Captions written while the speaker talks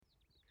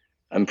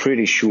I'm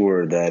pretty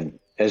sure that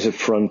as a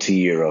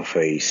frontier of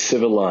a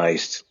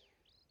civilized,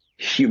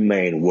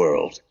 humane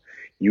world,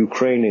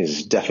 Ukraine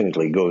is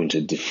definitely going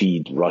to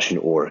defeat Russian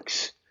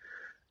orcs,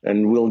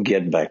 and we'll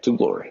get back to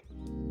glory.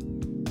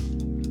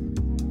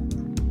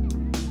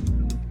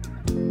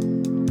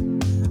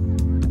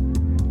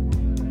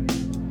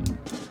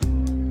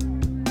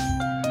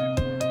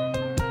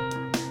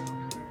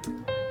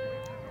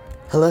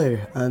 Hello,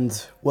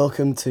 and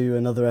welcome to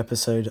another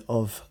episode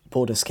of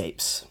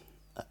Borderscapes,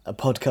 a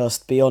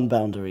podcast beyond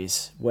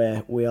boundaries,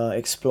 where we are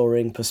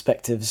exploring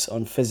perspectives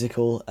on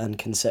physical and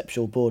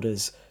conceptual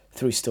borders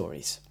through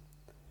stories.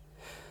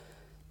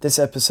 This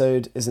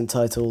episode is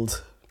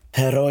entitled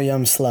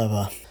Heroyam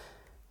Slava.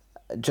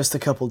 Just a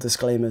couple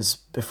disclaimers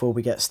before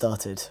we get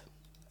started.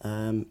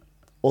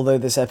 Although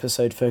this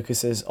episode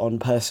focuses on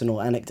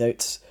personal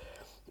anecdotes,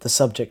 the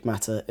subject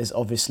matter is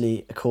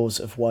obviously a cause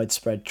of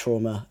widespread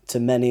trauma to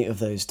many of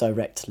those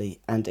directly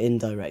and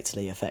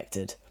indirectly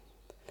affected.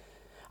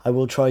 I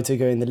will try to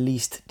go in the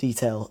least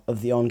detail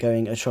of the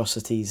ongoing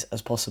atrocities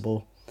as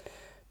possible,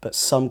 but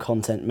some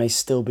content may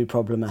still be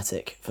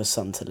problematic for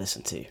some to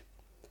listen to.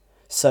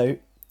 So,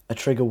 a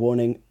trigger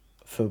warning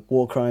for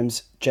war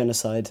crimes,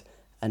 genocide,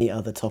 and any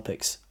other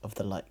topics of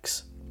the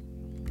likes.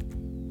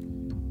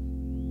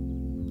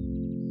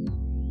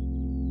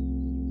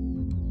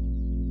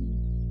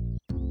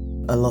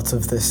 A lot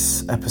of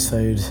this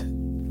episode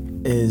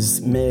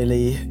is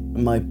merely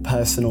my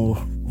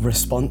personal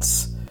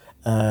response,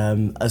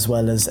 as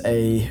well as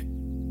a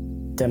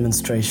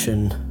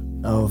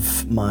demonstration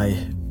of my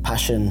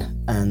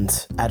passion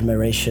and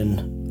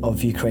admiration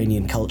of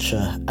Ukrainian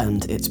culture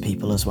and its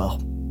people as well.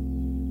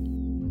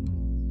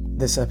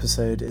 This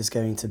episode is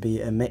going to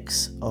be a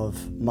mix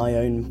of my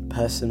own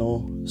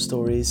personal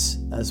stories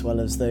as well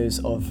as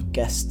those of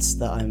guests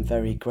that I'm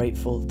very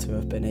grateful to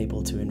have been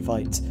able to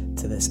invite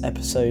to this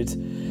episode,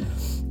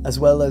 as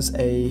well as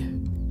a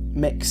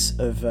mix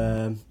of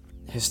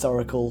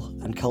historical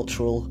and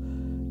cultural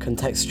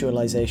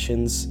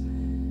contextualizations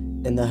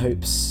in the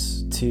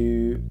hopes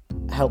to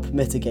help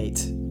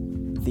mitigate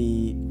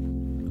the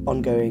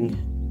ongoing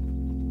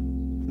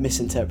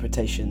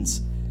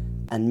misinterpretations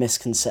and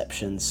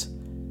misconceptions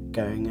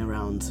going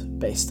around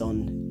based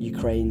on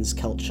Ukraine's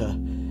culture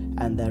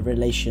and their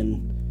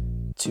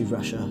relation to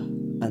Russia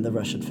and the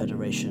Russian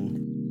Federation.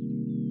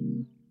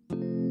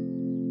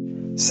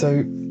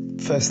 So,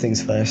 first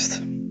things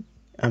first,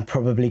 I'm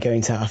probably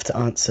going to have to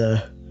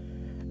answer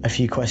a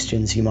few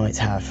questions you might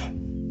have.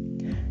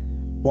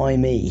 Why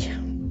me?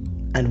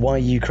 And why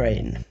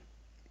Ukraine?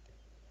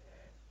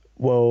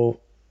 Well,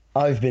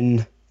 I've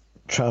been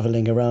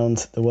travelling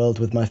around the world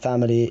with my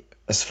family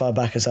as far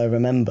back as I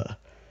remember.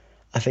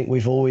 I think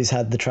we've always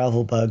had the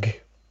travel bug,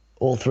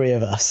 all three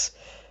of us.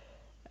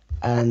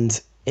 And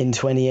in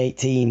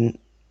 2018,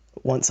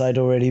 once I'd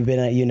already been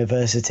at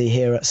university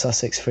here at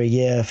Sussex for a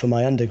year for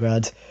my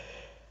undergrad,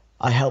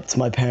 I helped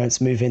my parents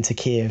move into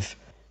Kiev,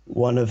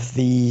 one of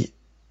the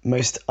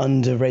most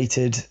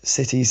underrated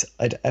cities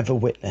I'd ever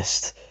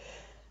witnessed.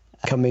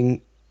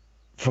 Coming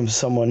from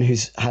someone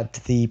who's had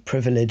the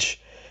privilege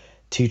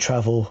to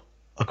travel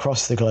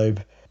across the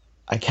globe,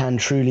 I can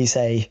truly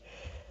say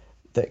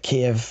that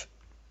Kiev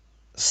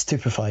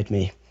stupefied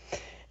me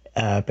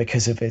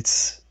because of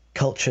its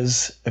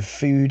cultures of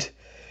food,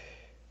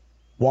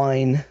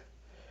 wine,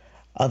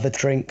 other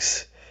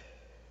drinks,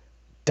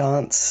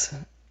 dance,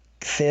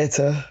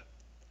 theatre,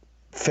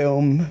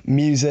 film,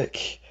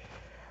 music,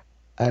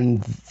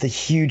 and the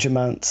huge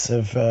amounts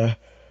of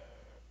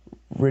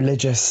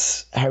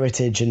religious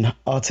heritage and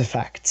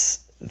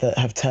artifacts that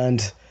have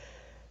turned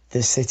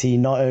this city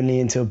not only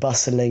into a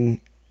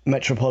bustling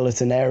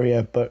metropolitan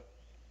area, but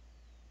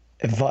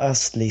a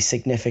vastly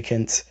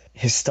significant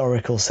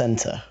historical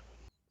centre.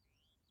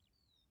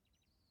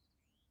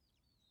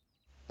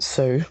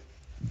 So,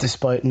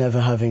 despite never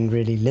having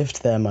really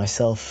lived there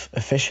myself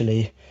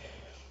officially,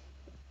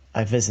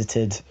 I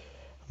visited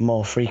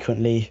more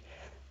frequently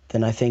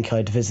than I think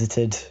I'd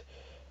visited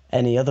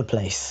any other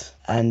place.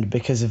 And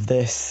because of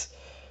this,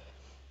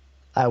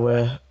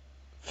 our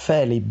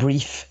fairly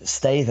brief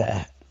stay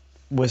there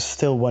was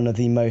still one of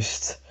the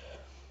most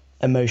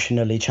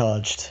emotionally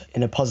charged,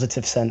 in a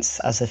positive sense,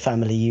 as a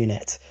family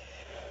unit.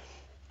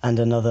 And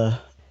another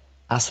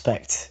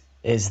aspect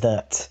is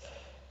that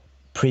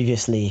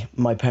previously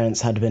my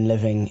parents had been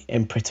living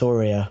in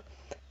Pretoria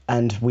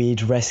and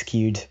we'd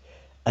rescued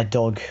a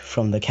dog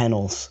from the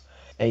kennels,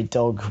 a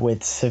dog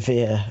with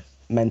severe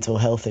mental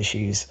health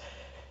issues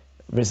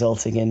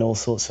resulting in all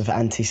sorts of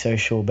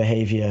antisocial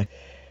behaviour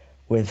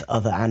with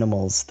other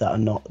animals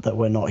that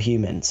were not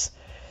humans.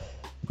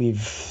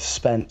 We've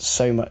spent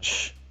so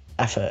much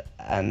effort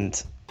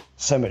and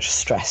so much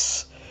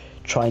stress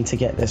trying to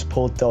get this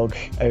poor dog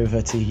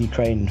over to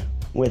Ukraine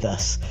with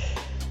us,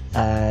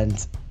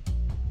 and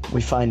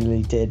we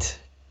finally did.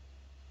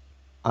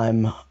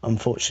 I'm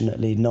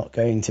unfortunately not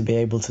going to be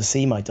able to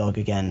see my dog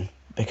again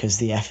because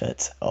the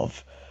effort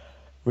of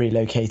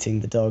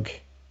relocating the dog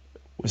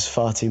was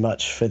far too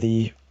much for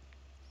the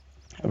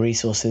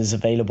resources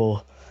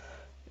available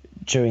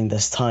during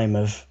this time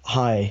of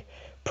high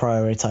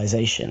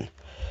prioritization.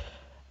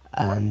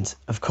 And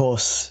of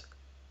course,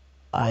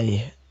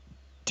 I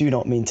do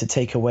not mean to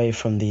take away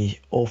from the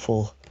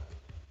awful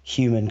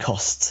human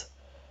cost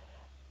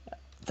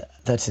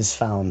that is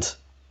found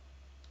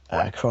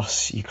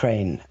across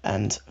Ukraine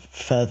and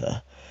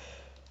further.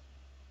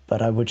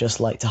 But I would just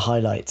like to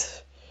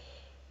highlight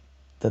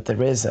that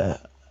there is a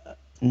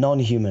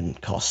non-human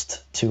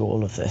cost to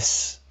all of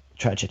this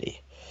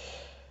tragedy.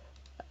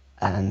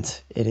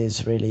 And it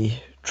is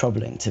really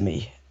troubling to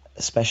me,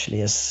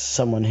 especially as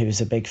someone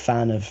who's a big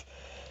fan of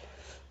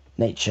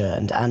nature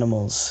and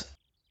animals,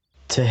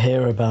 to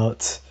hear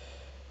about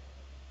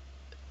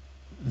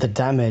the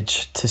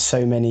damage to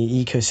so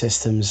many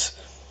ecosystems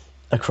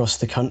across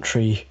the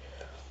country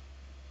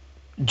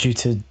due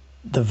to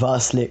the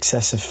vastly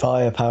excessive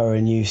firepower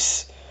in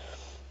use,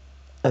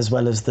 as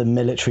well as the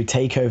military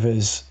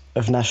takeovers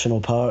of national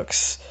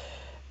parks.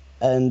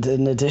 And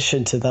in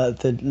addition to that,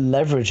 the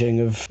leveraging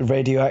of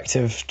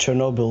radioactive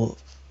Chernobyl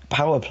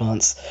power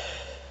plants.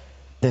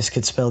 This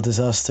could spell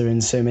disaster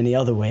in so many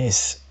other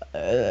ways,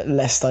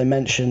 lest I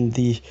mention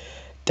the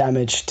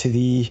damage to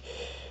the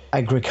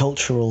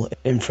agricultural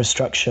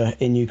infrastructure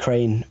in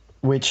Ukraine,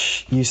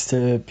 which used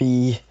to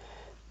be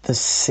the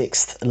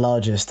 6th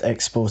largest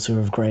exporter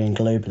of grain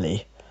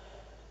globally.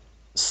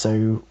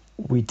 So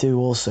we do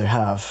also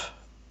have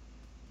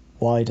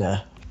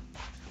wider,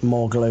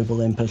 more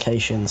global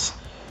implications.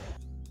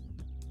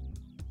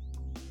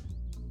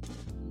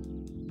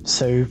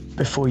 So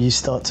before you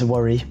start to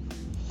worry,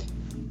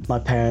 my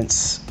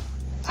parents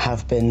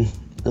have been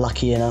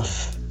lucky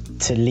enough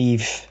to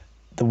leave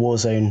the war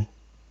zone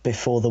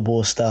before the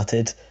war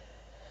started.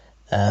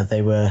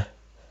 They were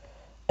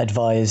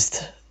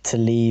advised to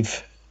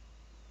leave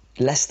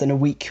less than a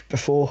week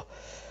before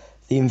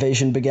the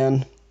invasion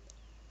began.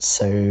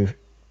 So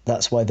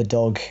that's why the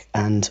dog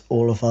and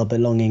all of our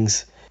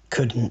belongings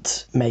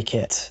couldn't make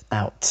it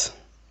out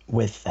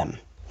with them.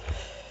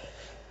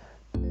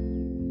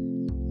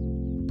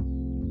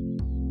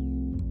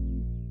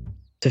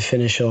 To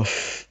finish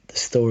off the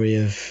story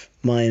of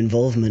my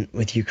involvement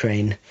with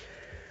Ukraine,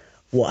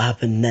 what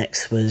happened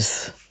next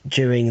was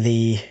during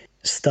the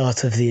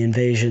start of the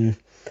invasion,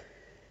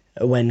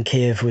 when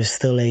Kiev was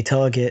still a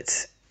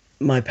target,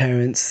 my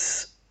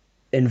parents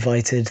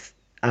invited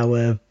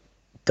our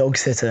dog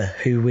sitter,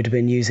 who we'd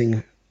been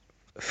using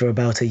for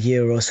about a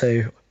year or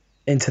so,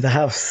 into the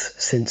house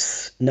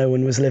since no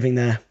one was living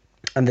there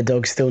and the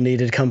dog still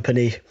needed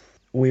company.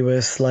 We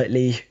were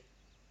slightly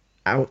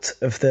out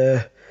of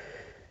the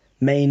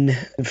main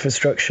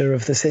infrastructure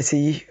of the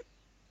city.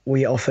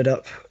 We offered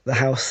up the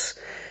house,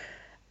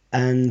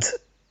 and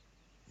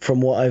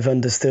from what I've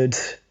understood,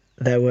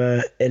 there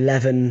were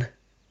 11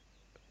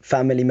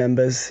 family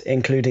members,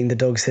 including the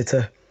dog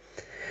sitter,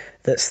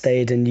 that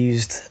stayed and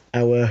used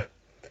our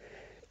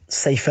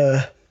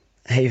safer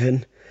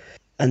haven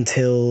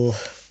until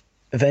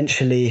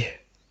eventually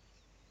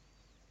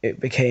it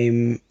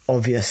became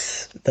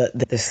obvious that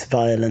this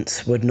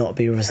violence would not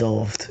be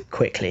resolved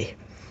quickly.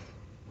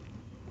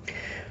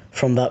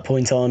 From that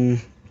point on,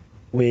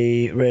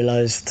 we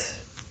realised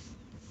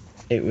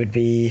it would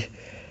be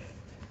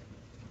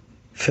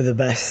for the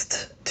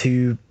best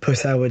to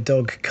put our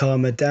dog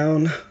Karma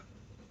down,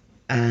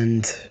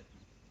 and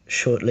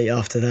shortly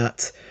after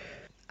that,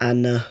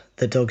 Anna,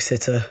 the dog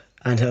sitter,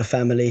 and her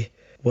family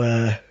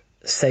were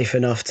safe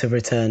enough to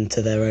return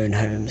to their own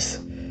homes.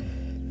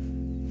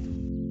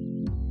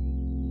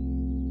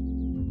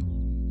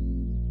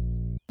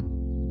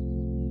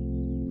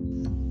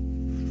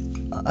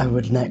 I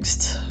would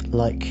next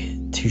like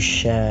to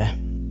share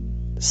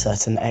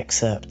certain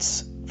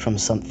excerpts from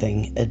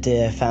something a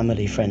dear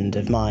family friend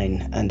of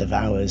mine and of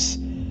ours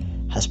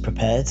has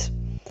prepared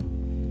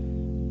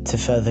to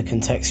further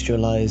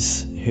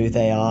contextualize who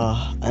they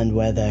are and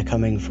where they're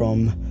coming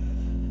from.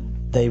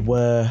 They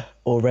were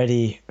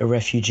already a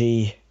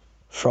refugee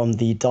from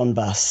the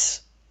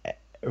Donbass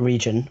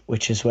region,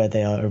 which is where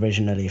they are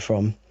originally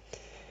from,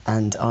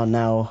 and are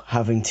now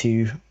having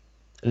to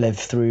live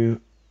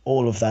through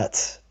all of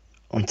that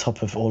on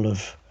top of all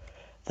of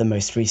the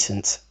most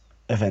recent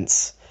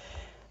events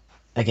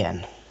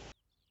again.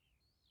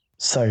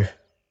 So,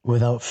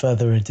 without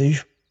further ado,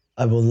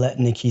 I will let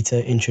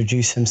Nikita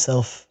introduce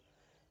himself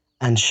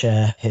and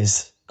share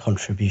his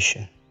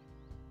contribution.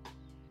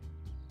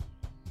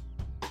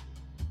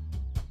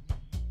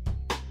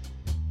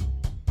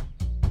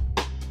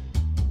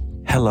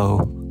 Hello,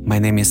 my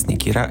name is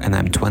Nikita and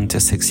I'm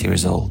 26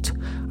 years old.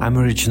 I'm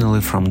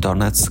originally from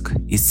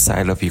Donetsk, east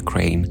side of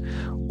Ukraine,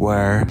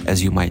 where,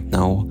 as you might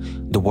know,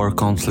 the war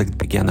conflict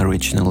began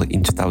originally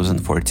in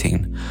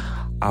 2014,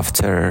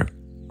 after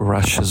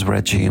Russia's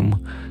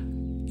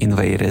regime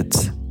invaded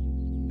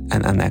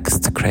and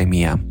annexed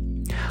Crimea.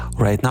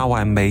 Right now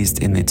I'm based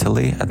in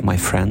Italy at my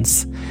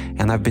friends,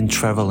 and I've been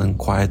traveling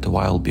quite a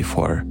while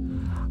before.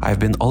 I've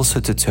been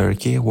also to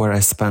Turkey, where I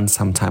spent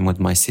some time with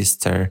my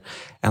sister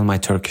and my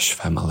Turkish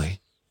family.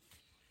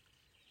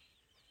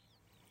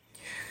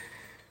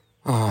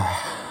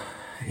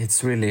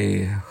 It's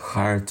really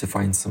hard to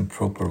find some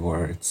proper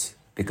words,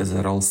 because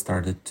it all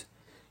started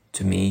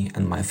to me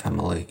and my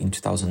family in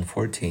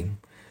 2014.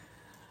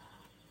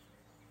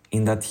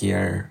 In that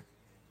year,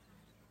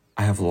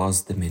 I have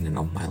lost the meaning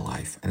of my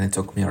life, and it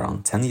took me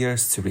around 10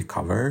 years to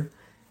recover,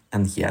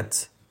 and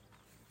yet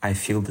I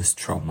feel this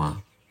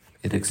trauma.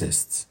 It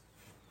exists.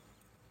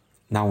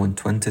 Now in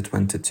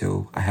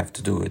 2022, I have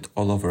to do it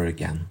all over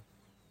again.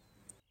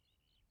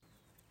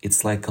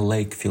 It's like a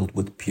lake filled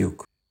with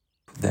puke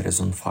that is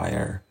on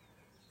fire,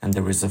 and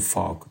there is a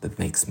fog that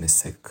makes me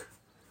sick.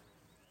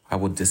 I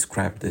would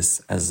describe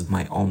this as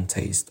my own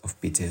taste of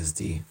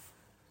PTSD.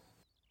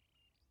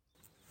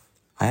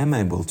 I am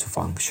able to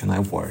function, I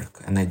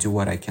work, and I do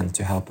what I can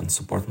to help and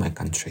support my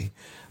country,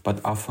 but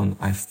often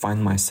I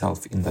find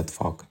myself in that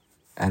fog,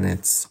 and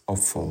it's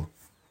awful.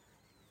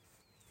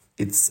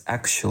 It's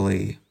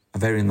actually a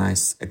very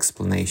nice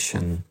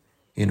explanation,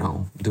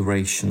 the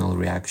rational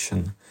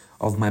reaction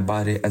of my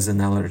body as an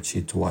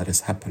allergy to what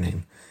is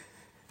happening.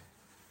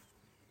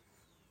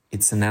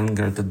 It's an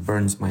anger that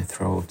burns my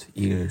throat,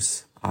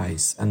 ears,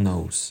 eyes, and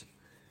nose.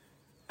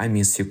 I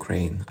miss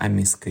Ukraine. I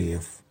miss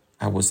Kyiv.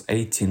 I was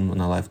 18 when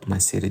I left my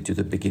city due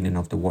to the beginning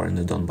of the war in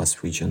the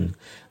Donbas region.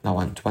 Now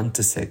I'm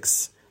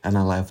 26 and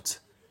I left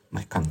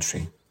my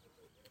country.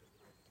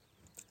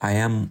 I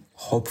am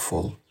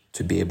hopeful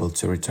to be able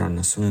to return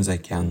as soon as I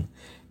can,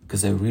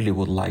 because I really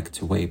would like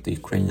to wave the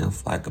Ukrainian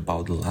flag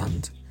above the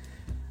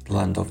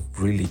land of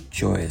really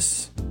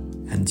joyous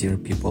and dear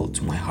people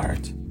to my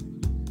heart.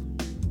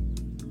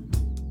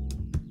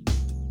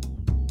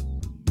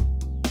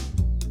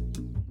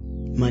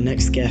 My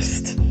next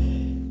guest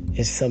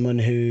is someone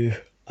who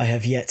I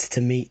have yet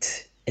to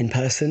meet in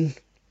person.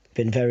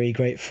 Been very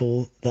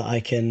grateful that I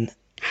can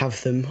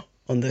have them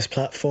on this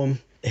platform.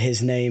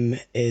 His name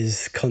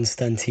is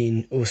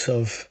Konstantin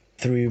Usov.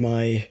 Through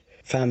my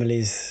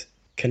family's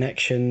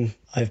connection,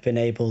 I've been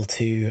able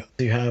to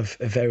have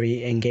a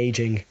very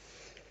engaging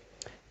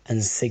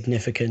and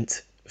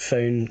significant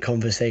phone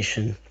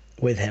conversation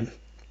with him.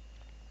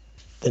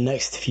 The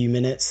next few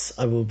minutes,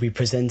 I will be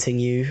presenting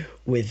you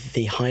with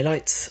the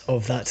highlights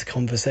of that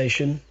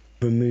conversation,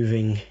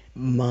 removing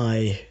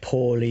my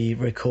poorly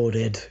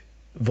recorded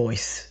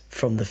voice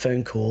from the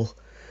phone call,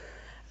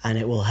 and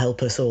it will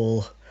help us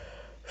all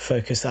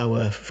focus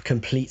our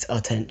complete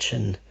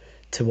attention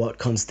to what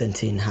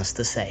Konstantin has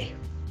to say.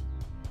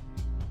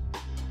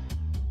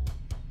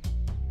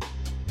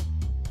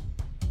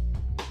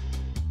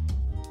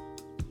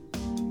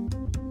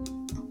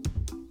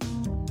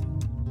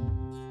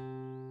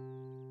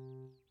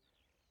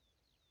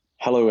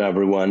 Hello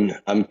everyone,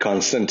 I'm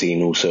Konstantin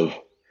Usov,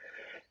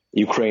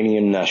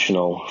 Ukrainian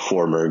national,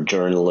 former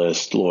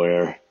journalist,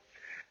 lawyer,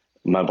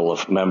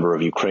 member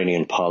of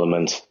Ukrainian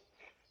parliament,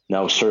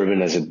 now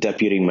serving as a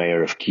deputy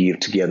mayor of Kyiv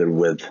together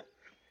with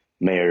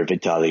Mayor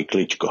Vitaly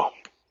Klitschko.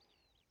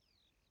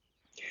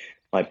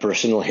 My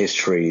personal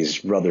history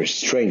is rather a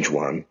strange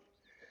one,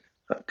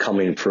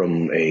 coming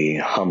from a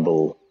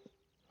humble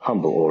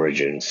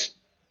origins,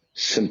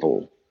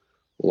 simple,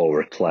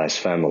 lower class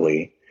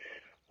family.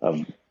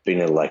 I've been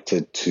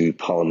elected to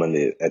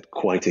parliament at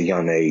quite a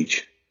young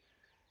age.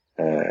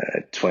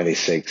 At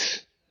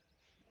 26,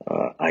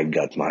 I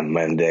got my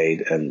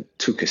mandate and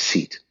took a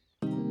seat.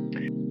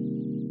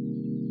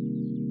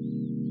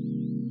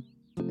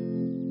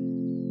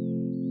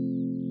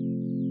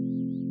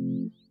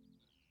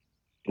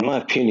 In my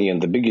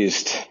opinion, the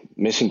biggest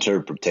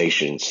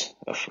misinterpretations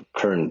of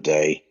current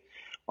day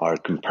are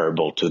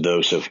comparable to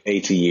those of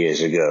 80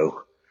 years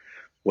ago,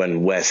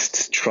 when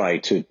West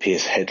tried to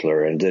appease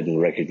Hitler and didn't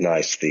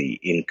recognize the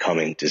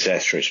incoming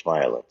disastrous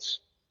violence.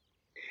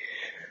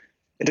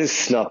 It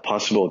is not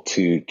possible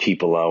to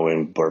keep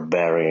allowing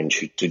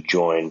barbarians to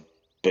join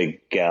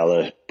big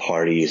gala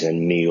parties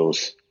and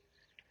meals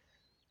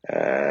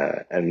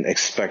and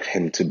expect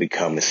him to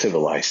become a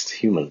civilized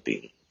human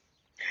being.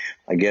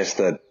 I guess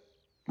that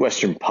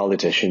Western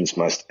politicians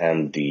must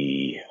end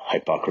the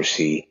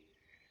hypocrisy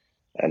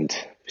and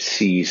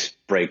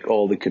break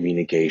all the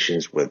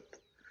communications with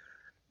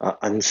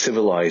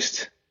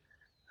uncivilized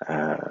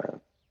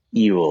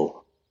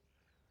evil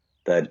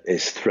that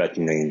is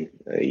threatening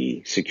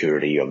the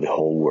security of the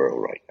whole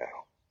world right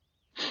now.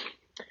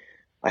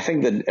 I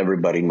think that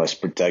everybody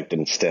must protect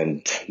and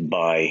stand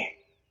by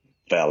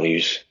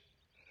values,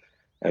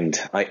 and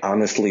I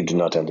honestly do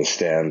not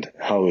understand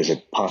how is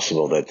it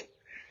possible that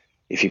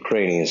if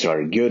Ukrainians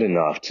are good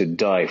enough to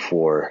die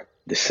for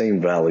the same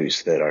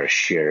values that are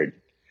shared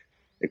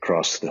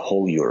across the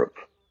whole Europe,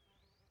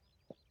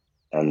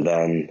 and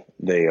then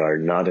they are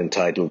not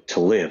entitled to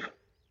live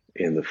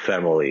in the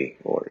family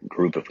or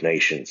group of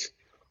nations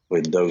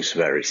with those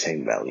very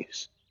same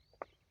values.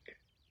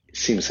 It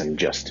seems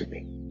unjust to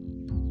me.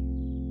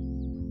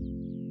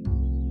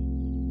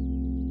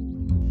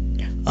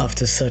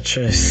 After such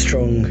a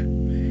strong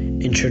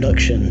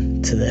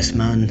introduction to this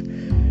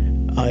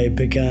man, I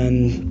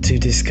began to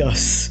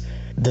discuss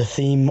the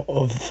theme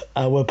of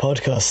our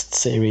podcast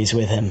series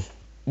with him.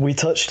 We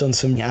touched on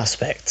some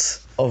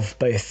aspects of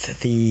both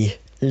the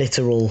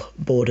literal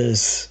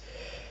borders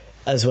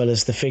as well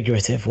as the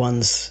figurative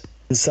ones.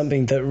 And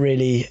something that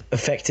really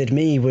affected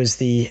me was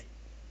the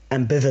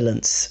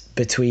ambivalence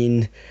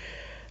between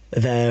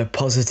their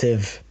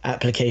positive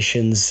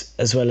applications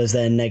as well as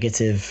their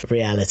negative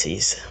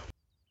realities.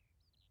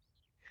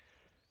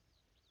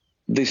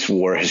 This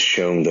war has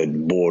shown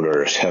that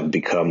borders have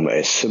become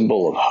a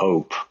symbol of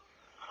hope,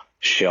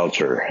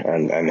 shelter,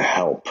 and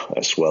help,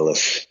 as well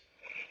as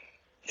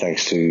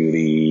thanks to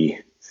the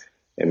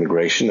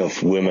immigration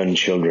of women,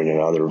 children, and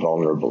other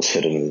vulnerable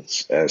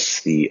citizens as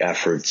the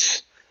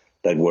efforts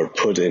that were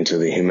put into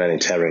the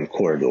humanitarian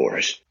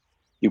corridors.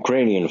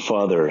 Ukrainian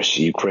fathers,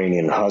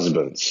 Ukrainian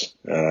husbands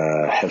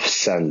have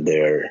sent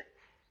the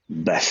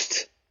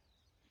best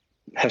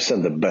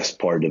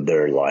part of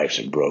their lives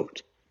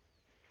abroad,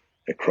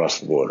 across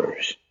the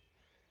borders.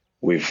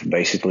 We've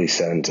basically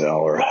sent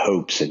our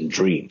hopes and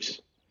dreams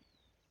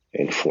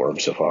in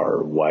forms of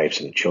our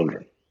wives and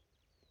children.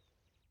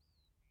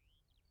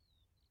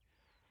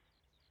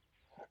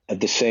 At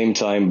the same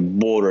time,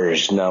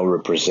 borders now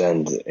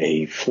represent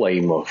a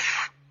flame of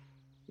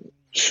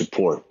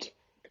support.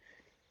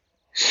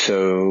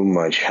 So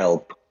much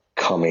help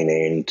coming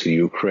in to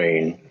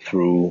Ukraine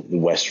through the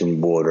western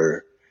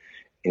border,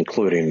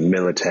 including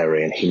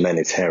military and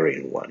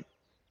humanitarian one.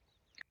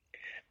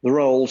 There are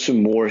also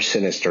more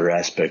sinister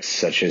aspects,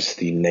 such as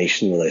the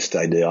nationalist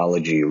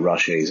ideology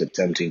Russia is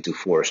attempting to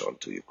force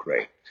onto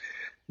Ukraine.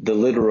 The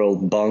literal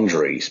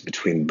boundaries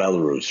between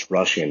Belarus,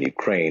 Russia, and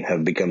Ukraine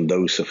have become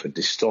those of a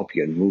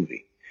dystopian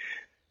movie.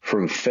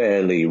 From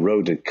fairly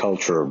eroded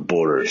cultural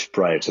borders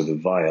prior to the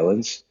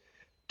violence,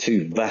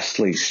 to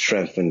vastly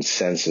strengthened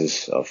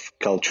senses of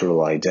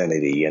cultural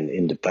identity and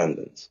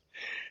independence.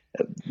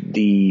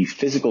 The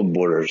physical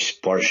borders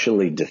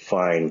partially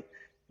define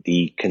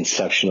the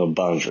conceptual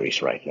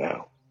boundaries right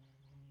now.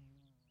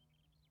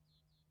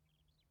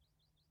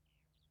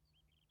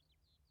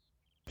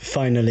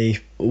 Finally,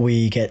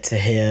 we get to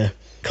hear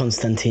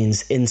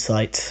Konstantin's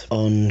insight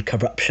on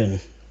corruption,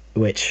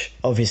 which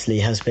obviously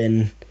has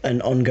been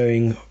an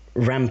ongoing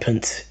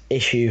rampant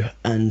issue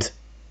and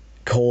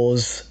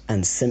cause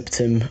and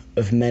symptom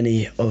of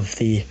many of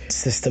the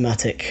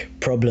systematic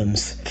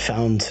problems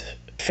found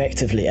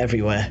effectively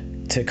everywhere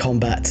to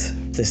combat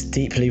this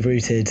deeply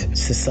rooted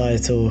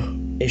societal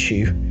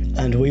issue.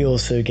 And we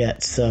also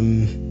get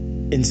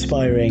some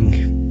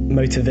inspiring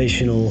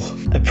motivational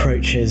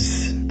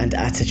approaches and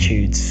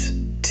attitudes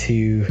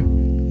to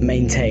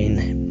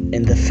maintain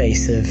in the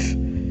face of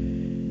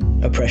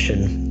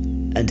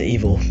oppression and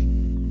evil.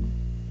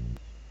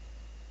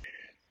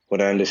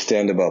 What I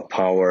understand about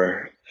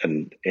power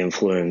and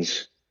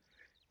influence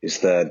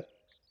is that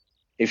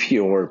if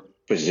your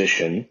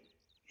position,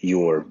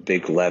 your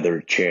big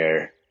leather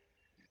chair,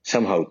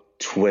 somehow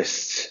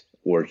twists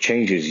or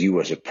changes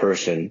you as a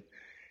person,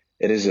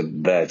 it is a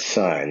bad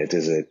sign. It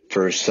is a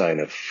first sign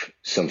of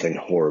something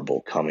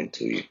horrible coming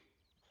to you.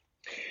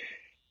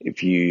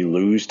 If you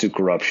lose to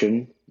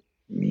corruption,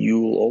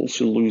 you'll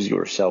also lose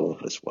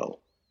yourself as well.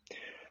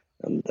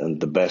 And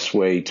the best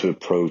way to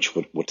approach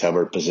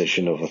whatever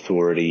position of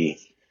authority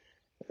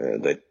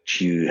that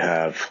you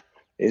have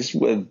is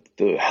with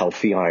the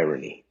healthy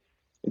irony.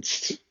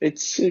 It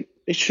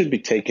should be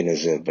taken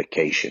as a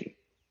vacation.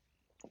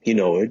 You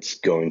know it's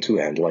going to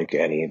end like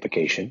any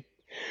vacation.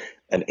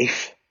 And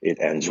if it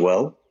ends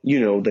well, you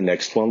know the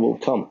next one will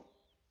come.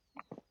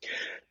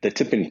 The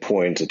tipping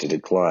point to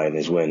decline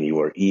is when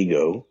your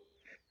ego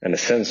and a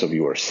sense of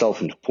your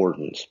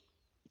self-importance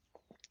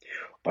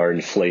are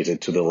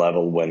inflated to the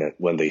level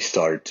when they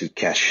start to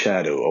cast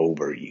shadow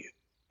over you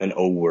and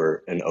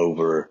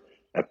over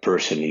a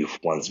person you've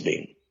once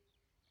been.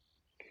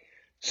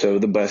 So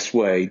the best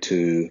way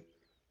to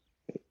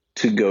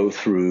go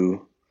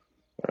through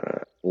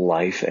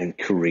life and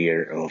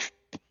career of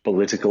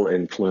political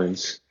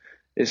influence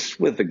is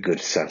with a good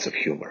sense of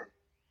humor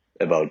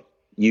about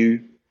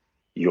you,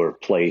 your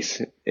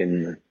place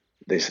in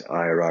this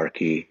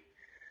hierarchy,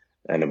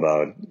 and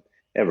about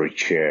every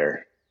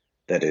chair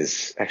that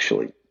is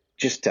actually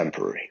just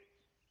temporary.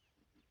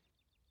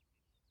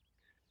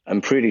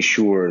 I'm pretty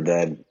sure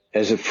that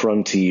as a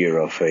frontier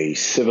of a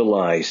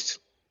civilized,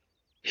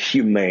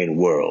 humane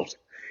world,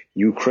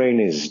 Ukraine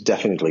is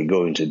definitely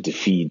going to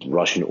defeat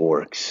Russian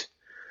orcs,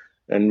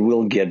 and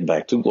we'll get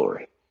back to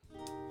glory.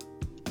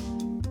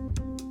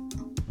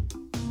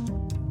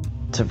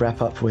 To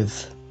wrap up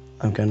with,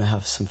 I'm going to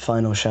have some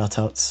final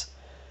shout-outs.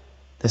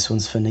 This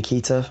one's for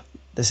Nikita.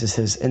 This is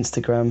his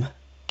Instagram,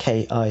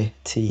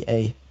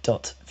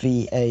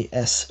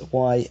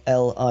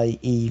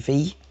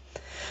 KITA.VASYLIEV.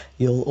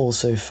 You'll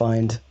also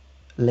find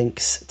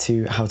links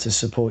to how to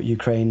support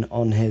Ukraine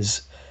on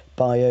his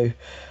bio.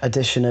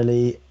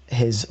 Additionally,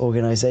 his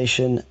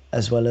organisation,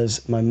 as well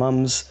as my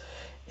mum's,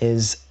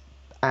 is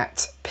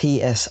at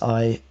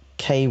PSI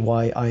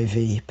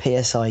KYIV,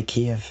 PSI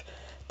Kiev,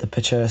 the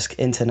Pechursk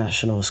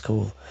International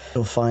School.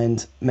 You'll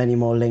find many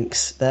more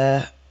links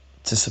there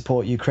to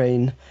support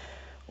Ukraine.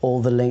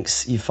 All the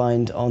links you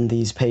find on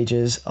these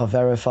pages are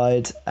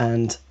verified,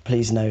 and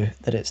please know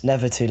that it's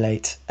never too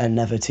late and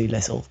never too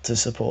little to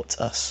support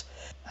us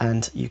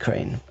and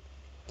Ukraine.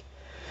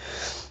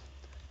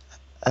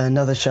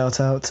 Another shout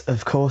out,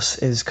 of course,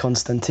 is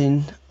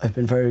Konstantin. I've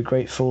been very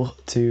grateful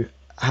to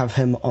have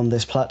him on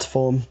this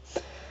platform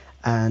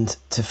and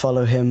to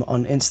follow him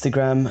on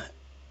Instagram.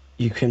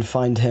 You can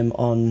find him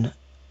on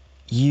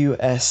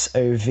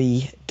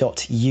usov.ua.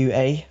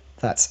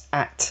 That's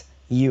at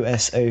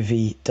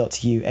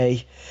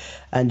usov.ua.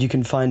 And you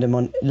can find him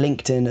on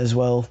LinkedIn as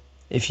well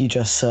if you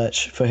just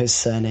search for his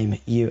surname,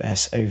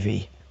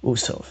 USOV,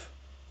 Usov.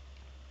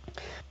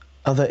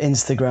 Other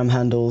Instagram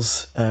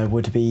handles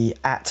would be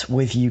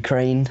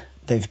 @withukraine.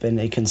 They've been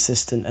a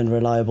consistent and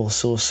reliable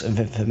source of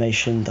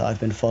information that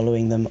I've been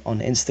following them on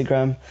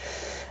Instagram.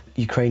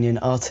 Ukrainian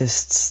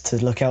artists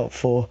to look out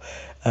for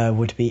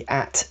would be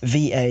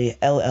 @VALLY_V,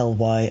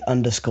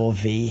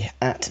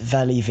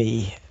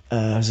 @ValleyV.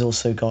 Has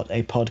also got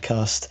a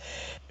podcast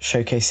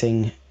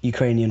showcasing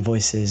Ukrainian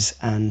voices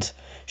and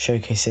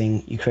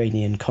showcasing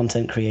Ukrainian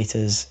content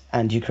creators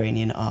and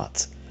Ukrainian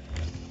art.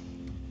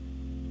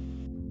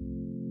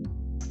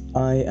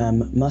 I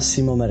am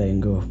Massimo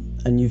Marengo,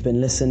 and you've been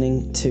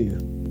listening to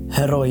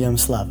Heroyam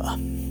Slava,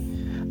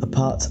 a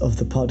part of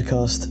the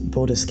podcast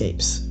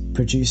Borderscapes,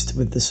 produced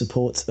with the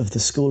support of the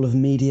School of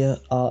Media,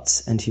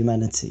 Arts and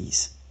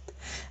Humanities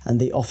and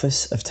the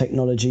Office of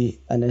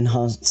Technology and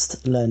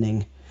Enhanced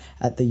Learning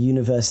at the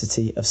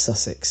University of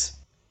Sussex.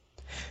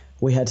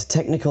 We had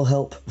technical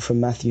help from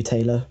Matthew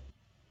Taylor.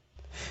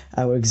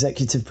 Our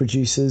executive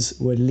producers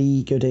were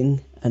Lee Gooding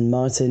and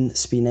Martin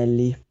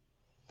Spinelli.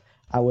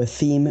 Our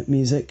theme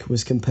music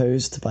was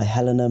composed by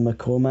Helena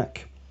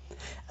McCormack,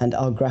 and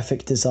our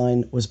graphic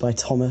design was by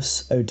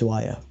Thomas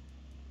O'Dwyer.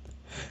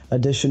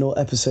 Additional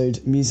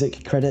episode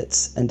music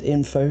credits and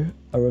info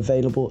are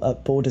available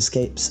at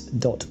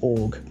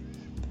borderscapes.org.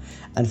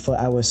 And for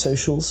our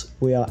socials,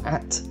 we are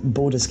at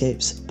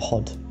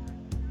BorderscapesPod.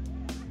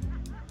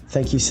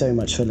 Thank you so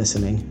much for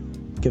listening.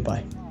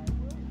 Goodbye.